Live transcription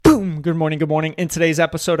Good morning. Good morning. In today's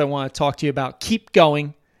episode, I want to talk to you about keep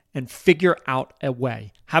going and figure out a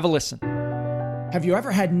way. Have a listen. Have you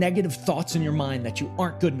ever had negative thoughts in your mind that you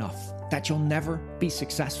aren't good enough, that you'll never be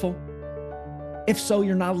successful? If so,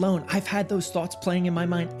 you're not alone. I've had those thoughts playing in my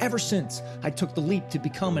mind ever since I took the leap to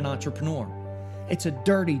become an entrepreneur. It's a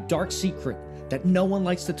dirty, dark secret that no one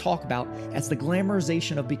likes to talk about, as the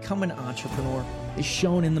glamorization of becoming an entrepreneur is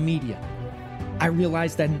shown in the media. I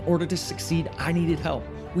realized that in order to succeed, I needed help.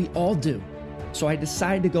 We all do. So I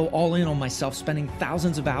decided to go all in on myself, spending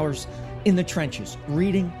thousands of hours in the trenches,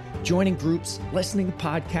 reading, joining groups, listening to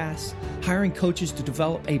podcasts, hiring coaches to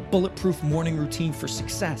develop a bulletproof morning routine for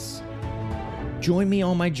success. Join me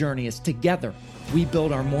on my journey as together we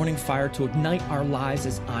build our morning fire to ignite our lives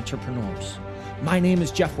as entrepreneurs. My name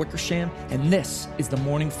is Jeff Wickersham, and this is the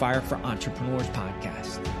Morning Fire for Entrepreneurs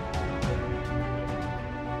podcast.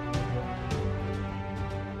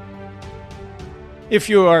 If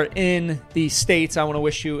you are in the States, I want to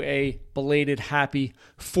wish you a belated happy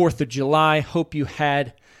 4th of July. Hope you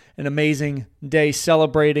had an amazing day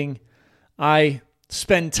celebrating. I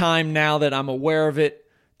spend time, now that I'm aware of it,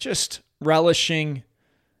 just relishing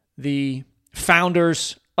the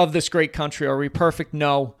founders of this great country. Are we perfect?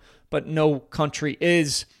 No, but no country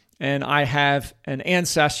is. And I have an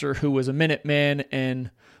ancestor who was a Minuteman and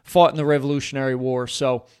fought in the Revolutionary War.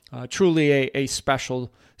 So truly a special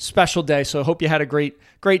day. So I hope you had a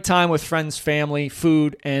great time with friends, family,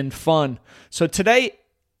 food, and fun. So today's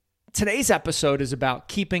episode is about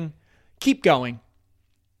keep going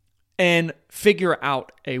and figure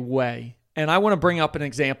out a way. And I want to bring up an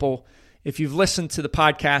example. If you've listened to the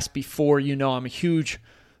podcast before, you know I'm a huge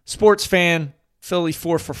sports fan, Philly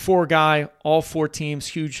 4-for-4 guy, all 4 teams,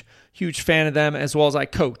 huge fan of them, as well as I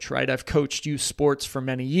coach, right? I've coached youth sports for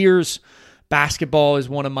many years. Basketball is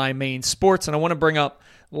one of my main sports, and I want to bring up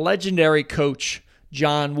legendary coach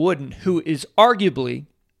John Wooden, who is arguably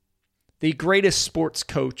the greatest sports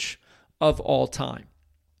coach of all time.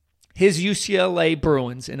 His UCLA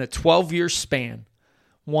Bruins, in a 12-year span,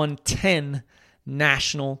 won 10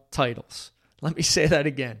 national titles. Let me say that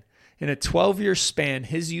again. In a 12-year span,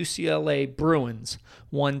 his UCLA Bruins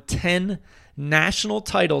won 10 national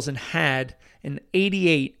titles and had an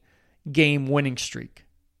 88-game winning streak.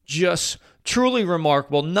 Just truly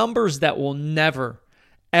remarkable. Numbers that will never,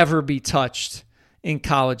 ever be touched in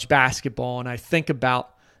college basketball. And I think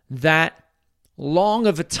about that long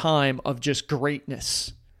of a time of just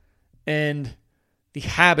greatness and the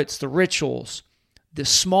habits, the rituals, the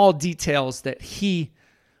small details that he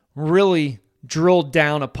really drilled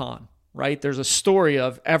down upon, right? There's a story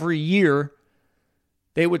of every year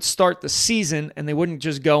they would start the season and they wouldn't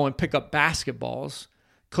just go and pick up basketballs.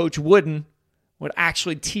 Coach Wooden would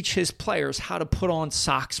actually teach his players how to put on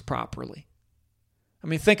socks properly. I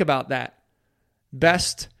mean, think about that.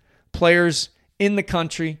 Best players in the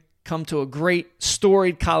country come to a great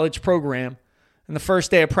storied college program, and the first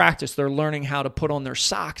day of practice, they're learning how to put on their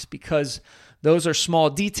socks, because those are small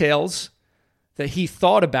details that he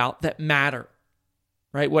thought about that matter,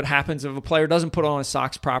 right? What happens if a player doesn't put on his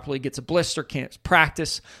socks properly, gets a blister, can't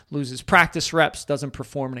practice, loses practice reps, doesn't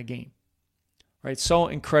perform in a game, right? So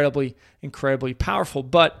incredibly, incredibly powerful.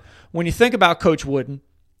 But when you think about Coach Wooden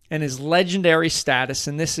and his legendary status,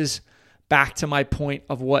 and this is back to my point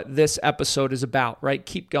of what this episode is about, right?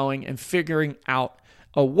 Keep going and figuring out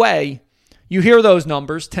a way. You hear those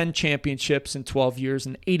numbers, 10 championships in 12 years,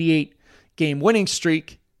 an 88-game winning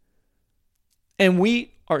streak, and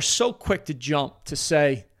we are so quick to jump to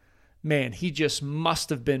say, man, he just must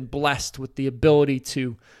have been blessed with the ability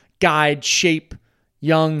to guide, shape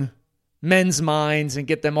young men's minds and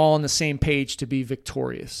get them all on the same page to be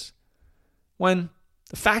victorious. When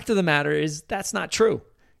the fact of the matter is that's not true.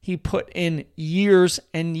 He put in years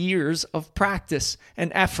and years of practice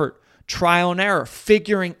and effort, trial and error,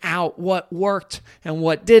 figuring out what worked and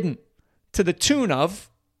what didn't, to the tune of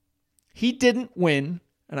he didn't win.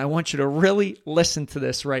 And I want you to really listen to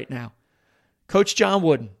this right now. Coach John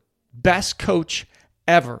Wooden, best coach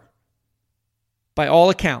ever, by all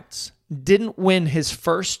accounts, didn't win his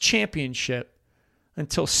first championship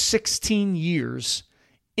until 16 years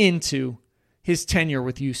into his tenure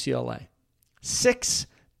with UCLA.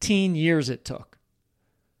 16 years it took.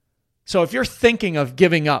 So if you're thinking of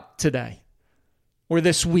giving up today or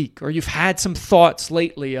this week, or you've had some thoughts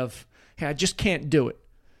lately of, hey, I just can't do it,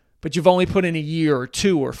 but you've only put in a year or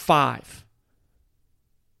 2 or 5,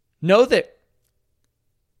 know that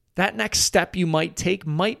that next step you might take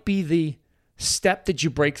might be the step that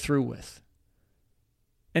you break through with.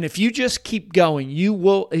 And if you just keep going, you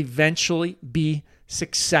will eventually be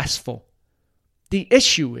successful. The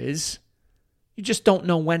issue is you just don't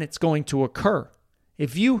know when it's going to occur.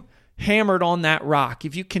 If you hammered on that rock,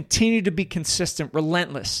 if you continue to be consistent,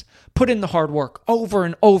 relentless, put in the hard work over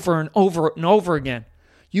and over and over and over again,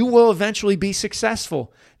 you will eventually be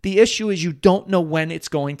successful. The issue is you don't know when it's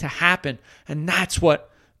going to happen, and that's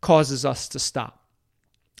what causes us to stop.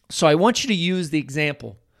 So I want you to use the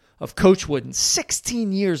example of Coach Wooden.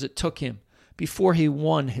 16 years it took him before he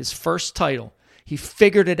won his first title. He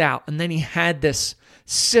figured it out, and then he had this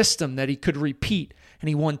system that he could repeat, and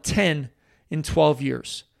he won 10 in 12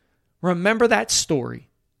 years. Remember that story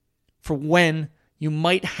for when you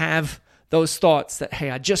might have those thoughts that, hey,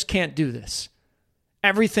 I just can't do this.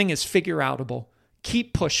 Everything is figure-outable.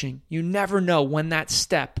 Keep pushing. You never know when that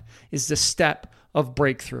step is the step of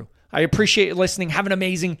breakthrough. I appreciate you listening. Have an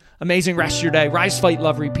amazing, amazing rest of your day. Rise, fight,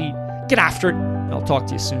 love, repeat. Get after it. I'll talk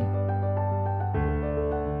to you soon.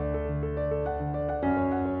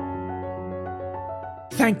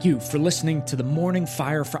 Thank you for listening to the Morning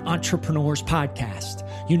Fire for Entrepreneurs podcast.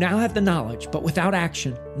 You now have the knowledge, but without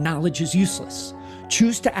action, knowledge is useless.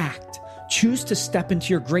 Choose to act. Choose to step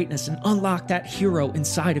into your greatness and unlock that hero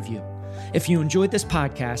inside of you. If you enjoyed this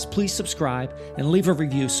podcast, please subscribe and leave a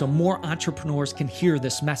review so more entrepreneurs can hear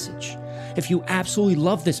this message. If you absolutely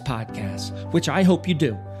love this podcast, which I hope you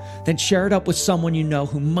do, then share it up with someone you know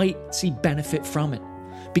who might see benefit from it.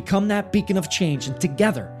 Become that beacon of change, and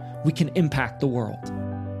together we can impact the world.